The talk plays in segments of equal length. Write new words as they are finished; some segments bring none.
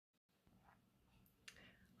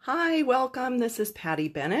Hi, welcome. This is Patty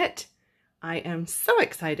Bennett. I am so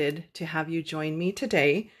excited to have you join me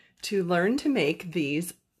today to learn to make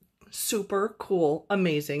these super cool,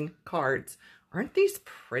 amazing cards. Aren't these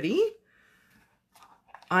pretty?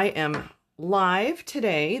 I am live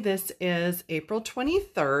today. This is April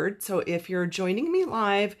 23rd. So if you're joining me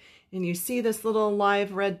live and you see this little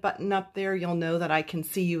live red button up there, you'll know that I can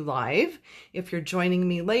see you live. If you're joining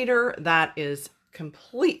me later, that is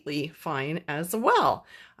completely fine as well.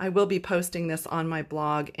 I will be posting this on my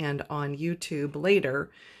blog and on YouTube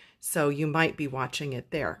later, so you might be watching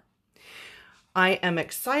it there. I am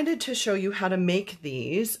excited to show you how to make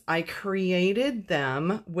these. I created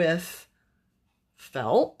them with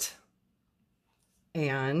felt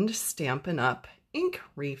and Stampin' Up! Ink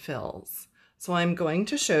refills. So I'm going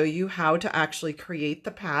to show you how to actually create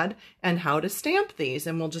the pad and how to stamp these,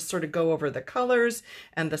 and we'll just sort of go over the colors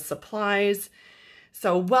and the supplies.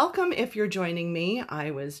 So welcome if you're joining me.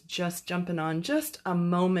 I was just jumping on just a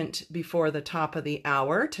moment before the top of the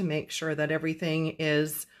hour to make sure that everything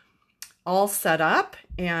is all set up,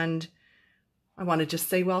 and I want to just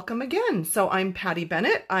say welcome again. So I'm Patty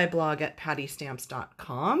Bennett. I blog at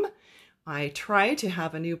pattystamps.com. I try to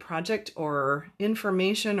have a new project or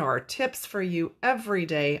information or tips for you every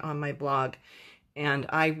day on my blog, and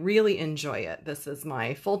I really enjoy it. This is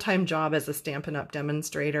my full-time job as a Stampin' Up!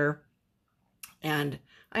 Demonstrator. And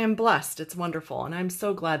I am blessed. It's wonderful. And I'm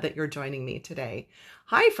so glad that you're joining me today.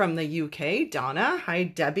 Hi from the UK, Donna. Hi,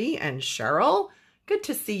 Debbie and Cheryl. Good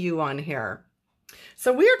to see you on here.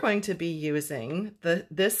 So we are going to be using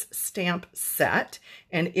this stamp set,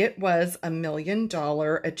 and it was a $1 Million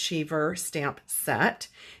Achiever stamp set.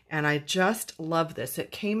 And I just love this. It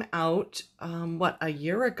came out, a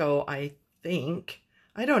year ago, I think.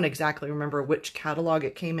 I don't exactly remember which catalog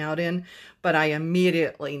it came out in, but I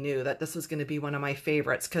immediately knew that this was going to be one of my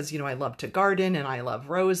favorites because, you know, I love to garden and I love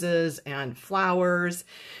roses and flowers.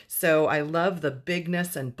 So I love the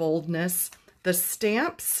bigness and boldness. The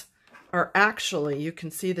stamps are actually, you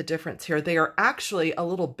can see the difference here. They are actually a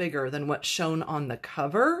little bigger than what's shown on the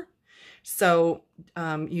cover. So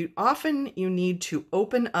you need to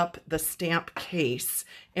open up the stamp case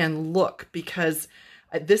and look, because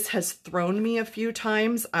this has thrown me a few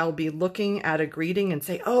times. I'll be looking at a greeting and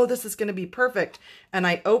say, oh, this is going to be perfect. And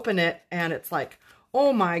I open it and it's like,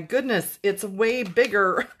 oh my goodness, it's way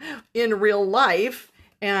bigger in real life.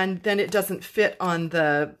 And then it doesn't fit on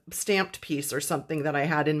the stamped piece or something that I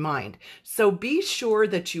had in mind. So be sure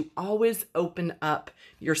that you always open up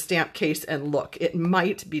your stamp case and look. It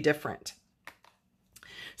might be different.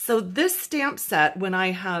 So this stamp set, when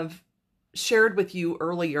I have shared with you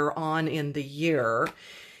earlier on in the year,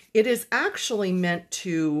 it is actually meant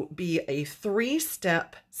to be a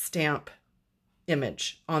 3-step stamp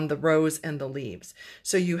image on the rose and the leaves.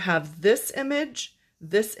 So you have this image,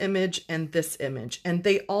 and this image, and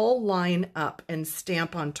they all line up and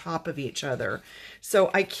stamp on top of each other.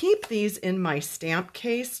 So I keep these in my stamp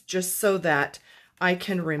case just so that I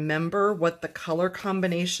can remember what the color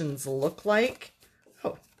combinations look like.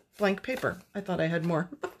 Oh, blank paper. I thought I had more.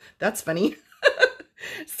 That's funny.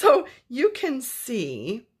 So you can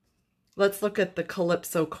see, let's look at the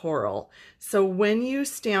Calypso Coral. So when you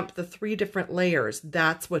stamp the 3 different layers,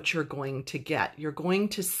 that's what you're going to get. You're going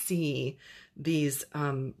to see these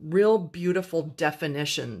real beautiful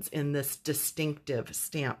definitions in this distinctive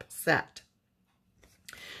stamp set.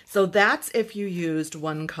 So that's if you used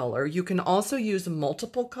one color. You can also use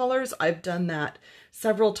multiple colors. I've done that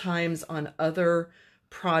several times on other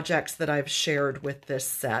projects that I've shared with this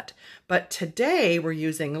set. But today we're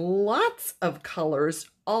using lots of colors,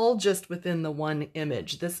 all just within the one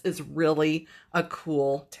image. This is really a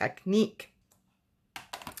cool technique.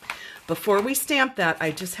 Before we stamp that,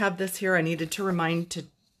 I just have this here. I needed to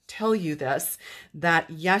tell you this, that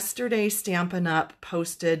yesterday Stampin' Up!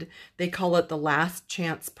 Posted, they call it the last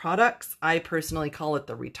chance products. I personally call it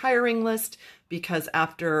the retiring list, because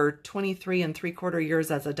after 23 3/4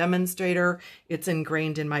 years as a demonstrator, it's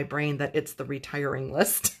ingrained in my brain that it's the retiring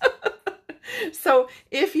list. So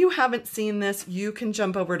if you haven't seen this, you can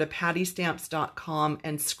jump over to pattystamps.com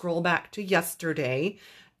and scroll back to yesterday,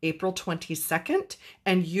 April 22nd,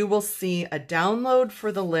 and you will see a download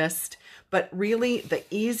for the list. But really the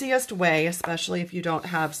easiest way, especially if you don't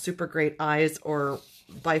have super great eyes or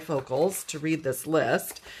bifocals to read this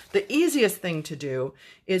list, the easiest thing to do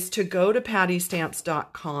is to go to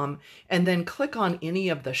pattystamps.com and then click on any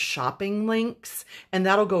of the shopping links, and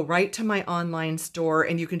that'll go right to my online store,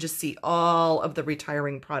 and you can just see all of the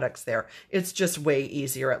retiring products there. It's just way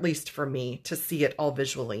easier, at least for me, to see it all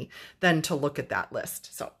visually than to look at that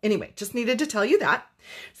list. So anyway, just needed to tell you that.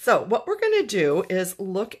 So what we're going to do is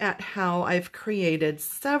look at how I've created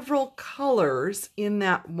several colors in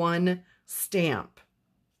that one stamp.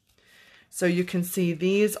 So you can see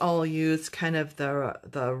these all use kind of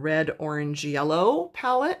the red, orange, yellow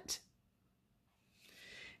palette.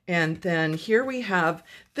 And then here we have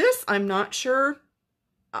this. I'm not sure.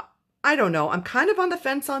 I don't know. I'm kind of on the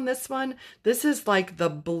fence on this one. This is like the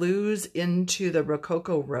blues into the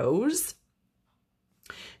Rococo Rose.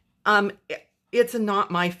 It's not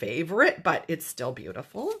my favorite, but it's still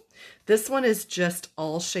beautiful. This one is just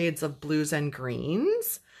all shades of blues and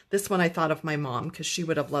greens. This one I thought of my mom because she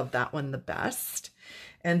would have loved that one the best.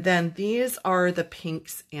 And then these are the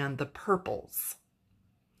pinks and the purples.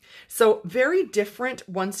 So very different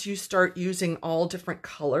once you start using all different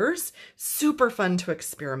colors. Super fun to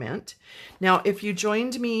experiment. Now, if you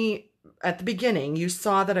joined me at the beginning, you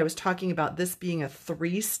saw that I was talking about this being a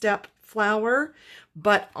 3-step flower,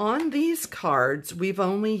 but on these cards, I've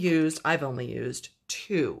only used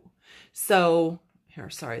 2. So here,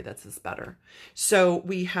 sorry, this is better. So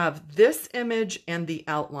we have this image and the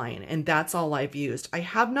outline, and that's all I've used. I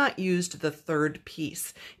have not used the third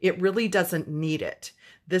piece. It really doesn't need it.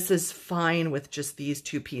 This is fine with just these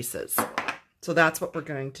 2 pieces. So that's what we're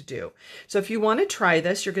going to do. So if you want to try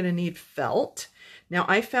this, you're going to need felt. Now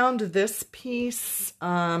I found this piece,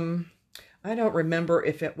 I don't remember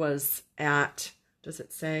if it was at, does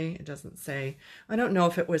it say? It doesn't say. I don't know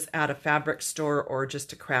if it was at a fabric store or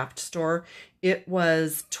just a craft store. It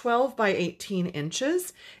was 12 by 18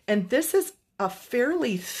 inches. And this is a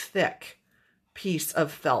fairly thick piece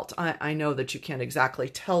of felt. I know that you can't exactly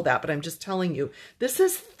tell that, but I'm just telling you, this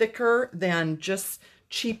is thicker than just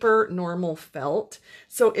cheaper normal felt.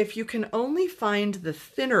 So if you can only find the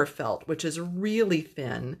thinner felt, which is really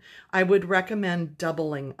thin, I would recommend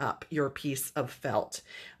doubling up your piece of felt.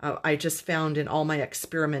 I just found in all my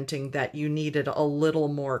experimenting that you needed a little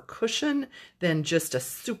more cushion than just a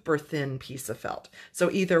super thin piece of felt.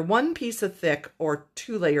 So either 1 piece of thick or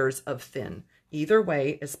 2 layers of thin. Either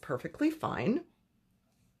way is perfectly fine.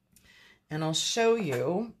 And I'll show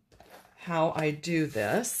you how I do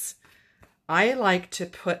this. I like to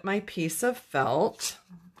put my piece of felt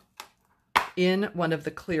in one of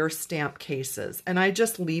the clear stamp cases, and I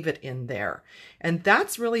just leave it in there. And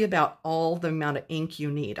that's really about all the amount of ink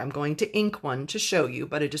you need. I'm going to ink one to show you,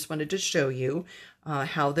 but I just wanted to show you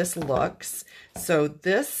how this looks. So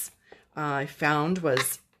this I found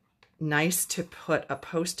was nice to put a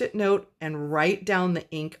Post-it note and write down the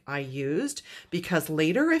ink I used, because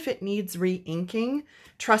later if it needs re-inking,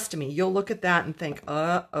 trust me, you'll look at that and think,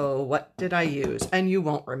 uh-oh, what did I use? And you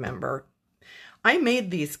won't remember. I made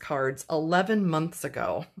these cards 11 months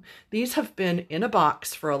ago. These have been in a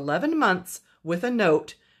box for 11 months with a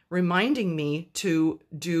note reminding me to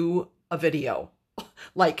do a video.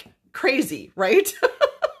 Like crazy, right?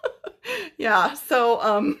 Yeah,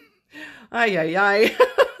 so,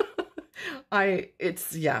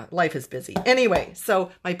 life is busy. Anyway,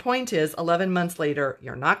 so my point is 11 months later,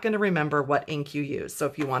 you're not going to remember what ink you use. So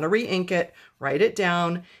if you want to re-ink it, write it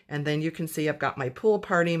down. And then you can see I've got my Pool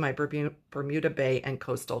Party, my Bermuda Bay, and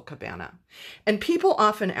Coastal Cabana. And people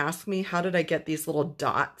often ask me, how did I get these little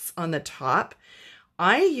dots on the top?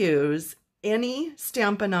 I use any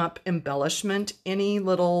Stampin' Up! Embellishment, any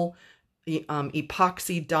little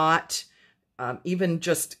epoxy dot, even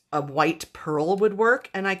just a white pearl would work,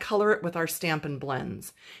 and I color it with our Stampin'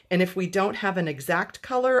 Blends. And if we don't have an exact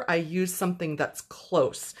color, I use something that's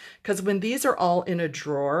close. Because when these are all in a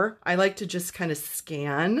drawer, I like to just kind of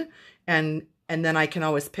scan, and then I can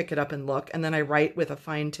always pick it up and look, and then I write with a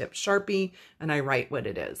fine tip Sharpie, and I write what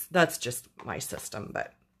it is. That's just my system,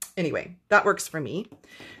 but anyway, that works for me.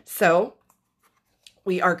 So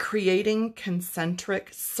we are creating concentric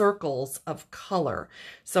circles of color.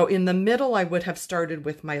 So in the middle, I would have started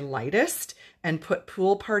with my lightest and put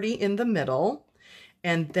Pool Party in the middle.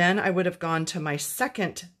 And then I would have gone to my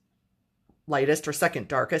second lightest or second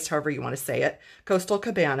darkest, however you want to say it, Coastal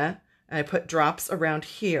Cabana. And I put drops around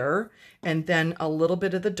here. And then a little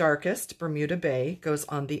bit of the darkest, Bermuda Bay, goes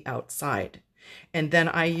on the outside. And then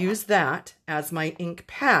I use that as my ink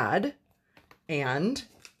pad, and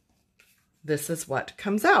this is what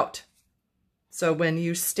comes out. So when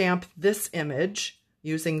you stamp this image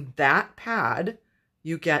using that pad,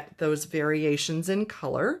 you get those variations in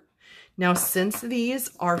color. Now, since these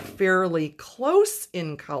are fairly close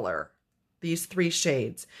in color, these three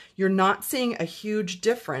shades, you're not seeing a huge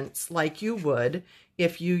difference like you would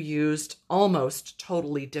if you used almost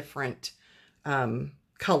totally different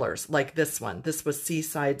colors like this one. This was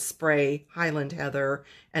Seaside Spray, Highland Heather,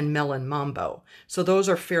 and Melon Mambo. So those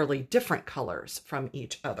are fairly different colors from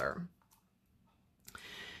each other.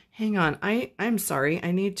 Hang on, I'm sorry.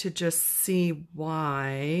 I need to just see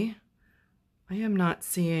why I am not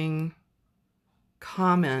seeing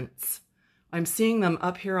comments. I'm seeing them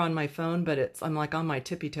up here on my phone, but I'm like on my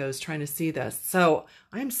tippy toes trying to see this. So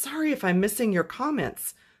I'm sorry if I'm missing your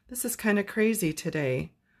comments. This is kind of crazy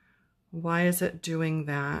today. Why is it doing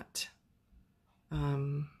that?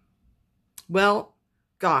 Well,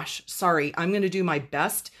 gosh, sorry. I'm going to do my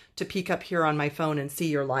best to peek up here on my phone and see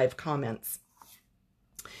your live comments.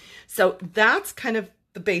 So that's kind of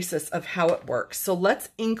the basis of how it works. So let's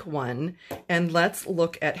ink one and let's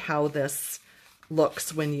look at how this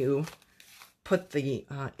looks when you put the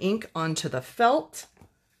ink onto the felt.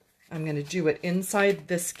 I'm going to do it inside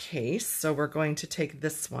this case. So we're going to take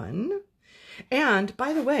this one. And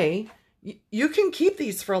by the way, you can keep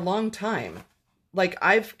these for a long time. Like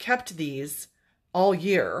I've kept these all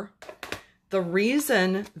year. The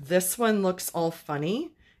reason this one looks all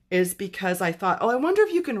funny is because I thought, oh, I wonder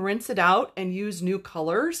if you can rinse it out and use new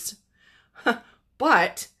colors.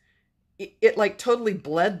 But it like totally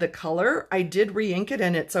bled the color. I did re-ink it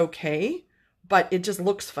and it's okay, but it just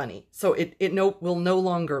looks funny. So it will no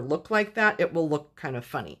longer look like that. It will look kind of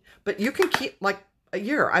funny. But you can keep like a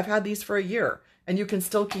year. I've had these for a year and you can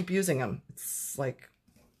still keep using them. It's like,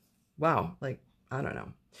 wow, like, I don't know.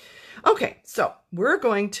 Okay, so we're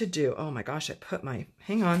going to do, oh my gosh, put my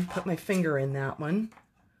finger in that one.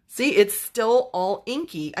 See, it's still all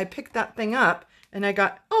inky. I picked that thing up and I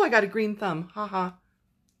got a green thumb. Haha.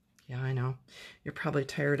 Yeah, I know. You're probably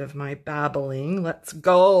tired of my babbling. Let's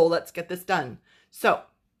go. Let's get this done. So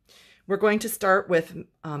we're going to start with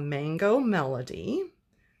Mango Melody,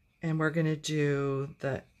 and we're going to do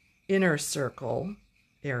the inner circle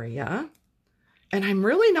area. And I'm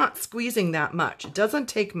really not squeezing that much. It doesn't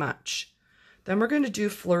take much. Then we're going to do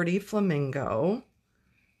Flirty Flamingo,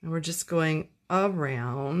 and we're just going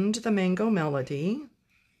around the Mango Melody.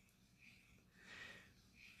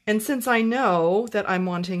 And since I know that I'm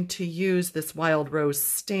wanting to use this Wild Rose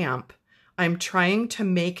stamp, I'm trying to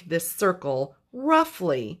make this circle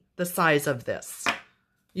roughly the size of this.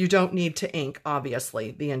 You don't need to ink,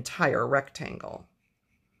 obviously, the entire rectangle.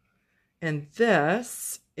 And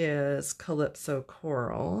this is Calypso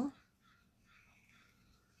Coral.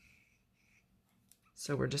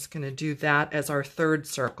 So we're just going to do that as our third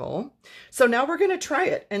circle. So now we're going to try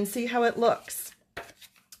it and see how it looks.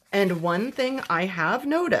 And one thing I have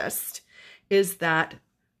noticed is that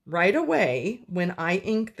right away when I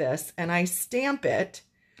ink this and I stamp it,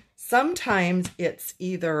 sometimes it's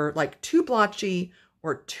either like too blotchy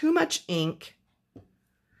or too much ink.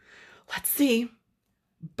 Let's see.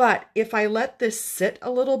 But if I let this sit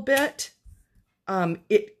a little bit,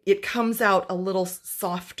 it comes out a little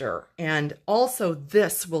softer, and also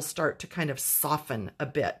this will start to kind of soften a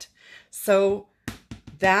bit. So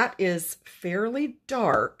that is fairly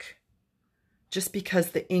dark just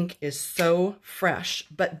because the ink is so fresh,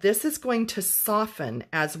 but this is going to soften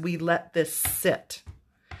as we let this sit.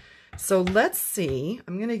 So let's see,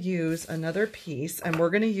 I'm going to use another piece, and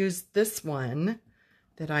we're going to use this one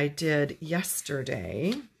that I did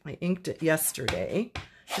yesterday. I inked it yesterday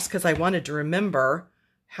just because I wanted to remember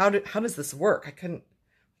how does this work? I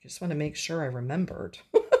just want to make sure I remembered.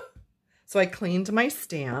 So I cleaned my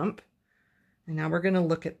stamp, and now we're going to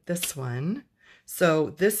look at this one.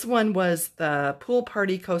 So this one was the Pool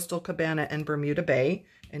Party Coastal Cabana and Bermuda Bay,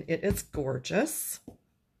 and it is gorgeous.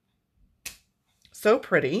 So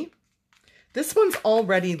pretty. This one's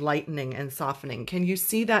already lightening and softening. Can you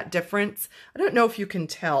see that difference? I don't know if you can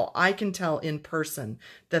tell. I can tell in person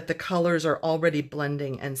that the colors are already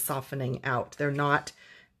blending and softening out. They're not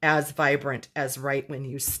as vibrant as right when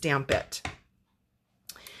you stamp it.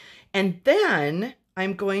 And then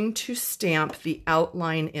I'm going to stamp the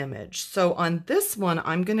outline image. So on this one,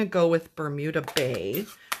 I'm going to go with Bermuda Bay,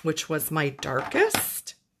 which was my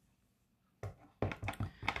darkest.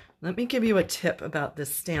 Let me give you a tip about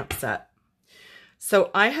this stamp set.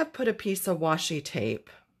 So I have put a piece of washi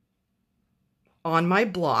tape on my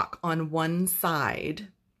block on one side.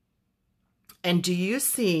 And do you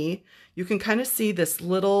see, you can kind of see this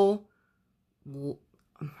little,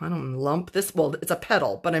 I don't know, lump, well, it's a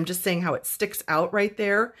petal, but I'm just saying how it sticks out right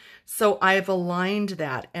there. So I've aligned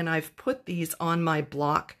that, and I've put these on my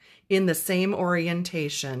block in the same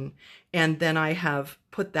orientation. And then I have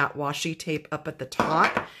put that washi tape up at the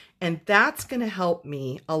top, and that's going to help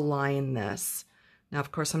me align this. Now,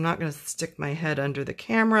 of course, I'm not going to stick my head under the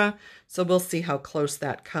camera, so we'll see how close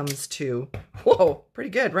that comes to. Whoa, pretty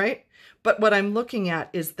good, right? But what I'm looking at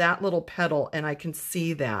is that little petal, and I can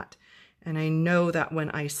see that. And I know that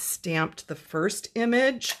when I stamped the first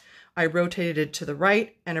image, I rotated it to the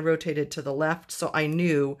right and I rotated to the left. So I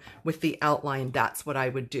knew with the outline, that's what I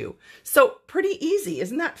would do. So pretty easy.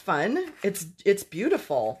 Isn't that fun? It's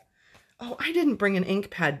beautiful. Oh, I didn't bring an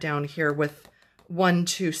ink pad down here with one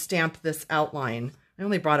to stamp this outline. I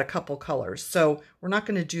only brought a couple colors. So we're not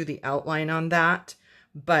going to do the outline on that,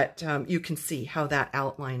 but you can see how that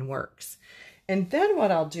outline works. And then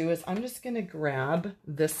what I'll do is I'm just going to grab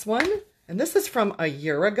this one. And this is from a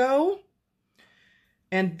year ago.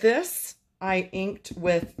 And this I inked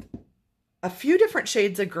with a few different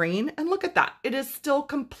shades of green. And look at that. It is still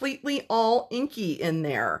completely all inky in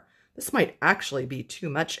there. This might actually be too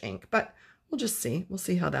much ink, but we'll just see. We'll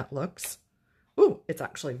see how that looks. Ooh, it's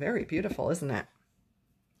actually very beautiful, isn't it?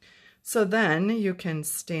 So then you can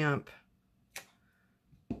stamp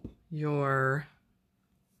your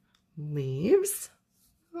leaves.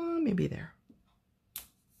 Maybe there.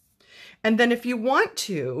 And then if you want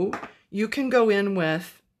to, you can go in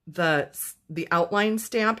with the outline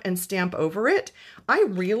stamp and stamp over it. I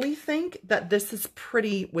really think that this is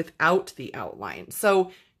pretty without the outline.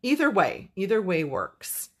 So either way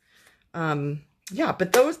works. Yeah,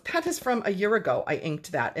 but that is from a year ago. I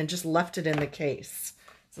inked that and just left it in the case.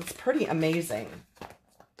 So it's pretty amazing.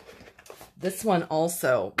 This one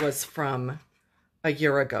also was from a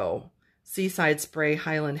year ago. Seaside Spray,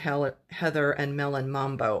 Highland Heather, and Melon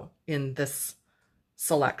Mambo in this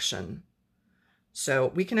selection.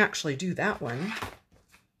 So we can actually do that one.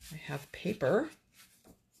 I have paper.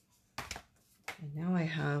 And now I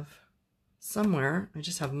have somewhere, I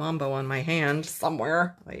just have Mambo on my hand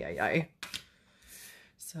somewhere. Ay, ay, ay.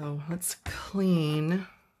 So let's clean.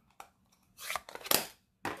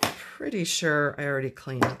 Pretty sure I already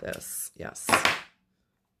cleaned this. Yes.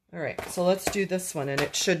 All right, so let's do this one, and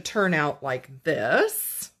it should turn out like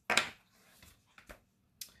this.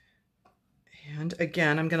 And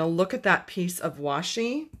again, I'm going to look at that piece of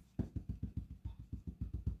washi.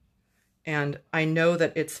 And I know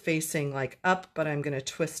that it's facing like up, but I'm going to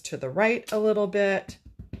twist to the right a little bit.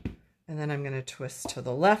 And then I'm going to twist to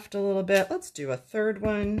the left a little bit. Let's do a third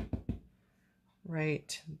one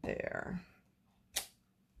right there.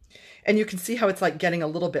 And you can see how it's like getting a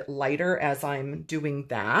little bit lighter as I'm doing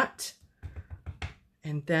that.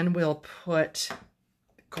 And then we'll put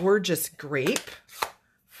gorgeous grape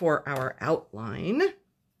for our outline.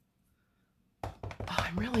 Oh,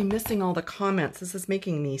 I'm really missing all the comments. This is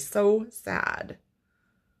making me so sad.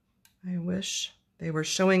 I wish they were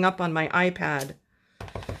showing up on my iPad.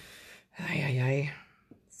 Ay, ay, ay.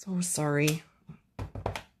 So sorry.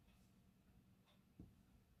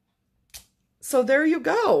 So there you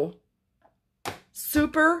go.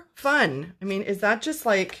 Super fun. I mean, is that just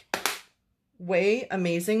like way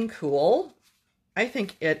amazing cool? I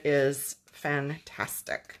think it is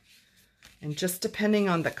fantastic. And just depending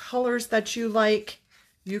on the colors that you like,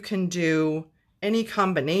 you can do any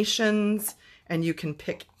combinations and you can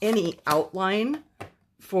pick any outline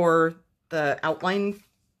for the outline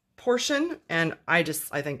portion. And I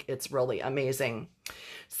think it's really amazing.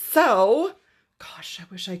 So gosh, I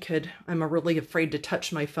wish I could. I'm really afraid to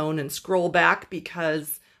touch my phone and scroll back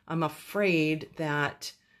because I'm afraid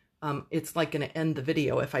that it's like going to end the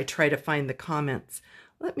video if I try to find the comments.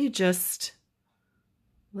 Let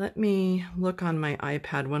me look on my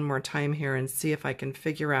iPad one more time here and see if I can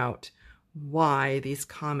figure out why these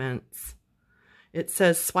comments. It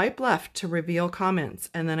says swipe left to reveal comments,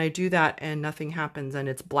 and then I do that and nothing happens and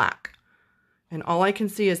it's black. And all I can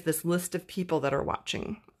see is this list of people that are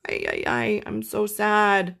watching. Ay, ay, ay, I'm so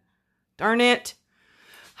sad. Darn it.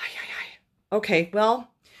 Ay, ay, ay. Okay, well,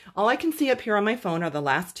 all I can see up here on my phone are the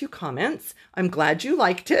last two comments. I'm glad you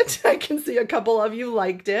liked it. I can see a couple of you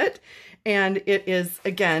liked it. And it is,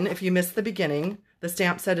 again, if you missed the beginning, the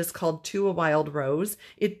stamp set is called To a Wild Rose.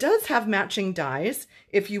 It does have matching dies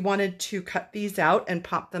if you wanted to cut these out and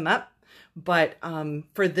pop them up. But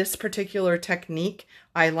for this particular technique,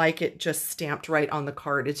 I like it just stamped right on the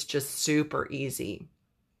card. It's just super easy.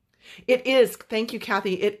 It is. Thank you,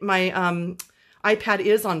 Kathy. My iPad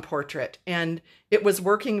is on portrait and it was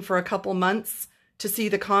working for a couple months to see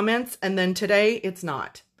the comments. And then today it's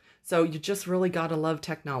not. So you just really got to love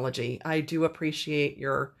technology. I do appreciate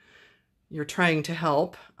your trying to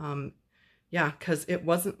help. Yeah, because it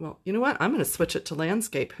wasn't, well, you know what? I'm going to switch it to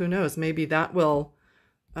landscape. Who knows? Maybe that will,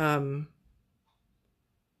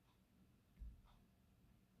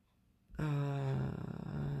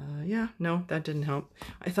 yeah, no, that didn't help.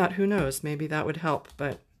 I thought, who knows, maybe that would help,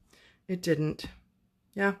 but it didn't.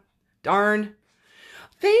 Yeah, darn.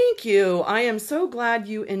 Thank you. I am so glad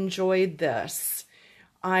you enjoyed this.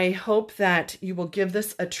 I hope that you will give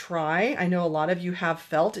this a try. I know a lot of you have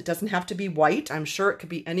felt. It doesn't have to be white. I'm sure it could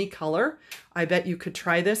be any color. I bet you could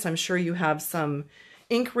try this. I'm sure you have some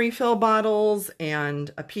ink refill bottles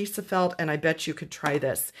and a piece of felt, and I bet you could try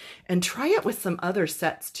this. And try it with some other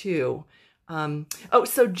sets too. Oh,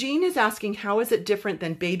 so Jean is asking, how is it different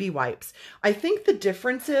than baby wipes? I think the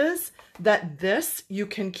difference is that this you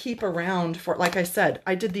can keep around for, like I said,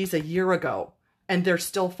 I did these a year ago and they're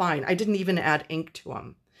still fine. I didn't even add ink to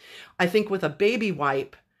them. I think with a baby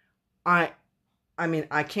wipe, I mean,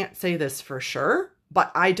 I can't say this for sure,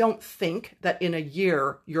 but I don't think that in a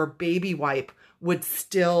year your baby wipe would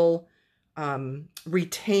still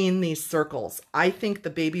retain these circles. I think the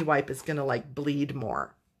baby wipe is going to like bleed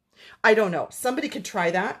more. I don't know. Somebody could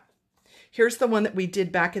try that. Here's the one that we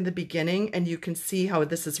did back in the beginning, and you can see how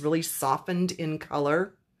this is really softened in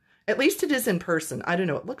color. At least it is in person. I don't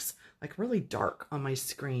know. It looks like really dark on my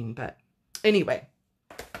screen, but anyway.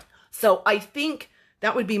 So I think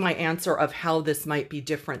that would be my answer of how this might be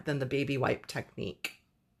different than the baby wipe technique.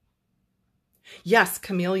 Yes,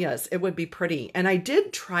 camellias. It would be pretty. And I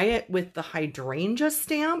did try it with the hydrangea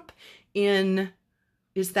stamp in...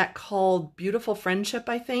 is that called Beautiful Friendship,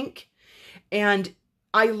 I think? And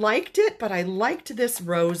I liked it, but I liked this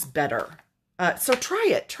rose better. So try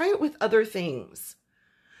it. Try it with other things.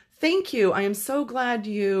 Thank you. I am so glad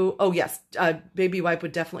you... oh, yes. Baby wipe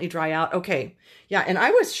would definitely dry out. Okay. Yeah, and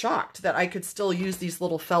I was shocked that I could still use these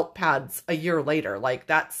little felt pads a year later. Like,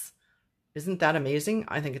 that's... isn't that amazing?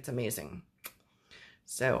 I think it's amazing.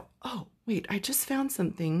 So, oh, wait. I just found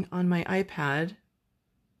something on my iPad.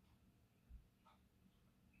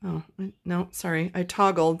 Oh, no, sorry. I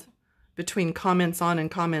toggled between comments on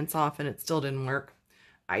and comments off and it still didn't work.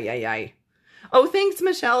 Ay, ay, ay. Oh, thanks,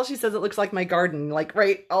 Michelle. She says it looks like my garden. Like,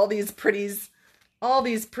 right, all these pretties. All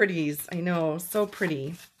these pretties. I know, so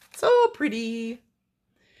pretty. So pretty.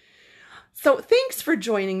 So thanks for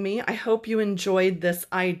joining me. I hope you enjoyed this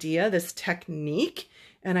idea, this technique,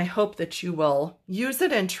 and I hope that you will use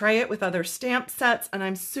it and try it with other stamp sets. And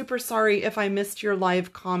I'm super sorry if I missed your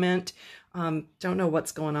live comment. Don't know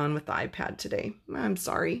what's going on with the iPad today. I'm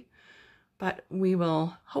sorry, but we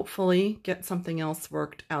will hopefully get something else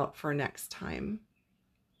worked out for next time.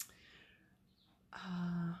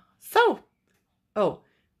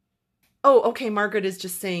 Okay. Margaret is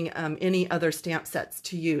just saying any other stamp sets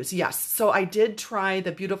to use. Yes. So I did try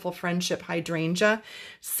the Beautiful Friendship hydrangea.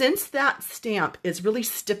 Since that stamp is really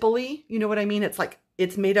stipply, you know what I mean? It's like,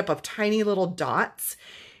 it's made up of tiny little dots.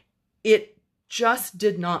 It just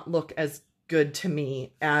did not look as good to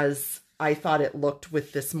me as I thought it looked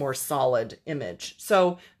with this more solid image.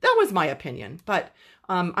 So that was my opinion, but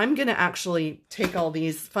I'm going to actually take all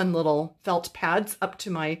these fun little felt pads up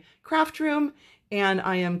to my craft room, and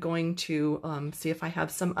I am going to see if I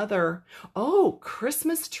have some other, oh,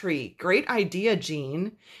 Christmas tree. Great idea,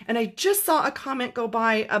 Jean. And I just saw a comment go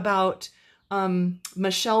by about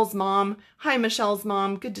Michelle's mom. Hi, Michelle's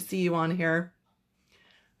mom. Good to see you on here.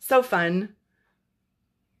 So fun.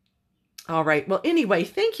 All right. Well, anyway,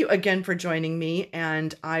 thank you again for joining me,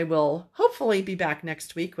 and I will hopefully be back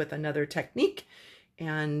next week with another technique.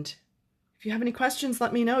 And if you have any questions,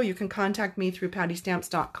 let me know. You can contact me through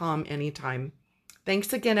pattystamps.com anytime.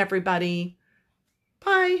 Thanks again, everybody.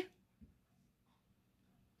 Bye.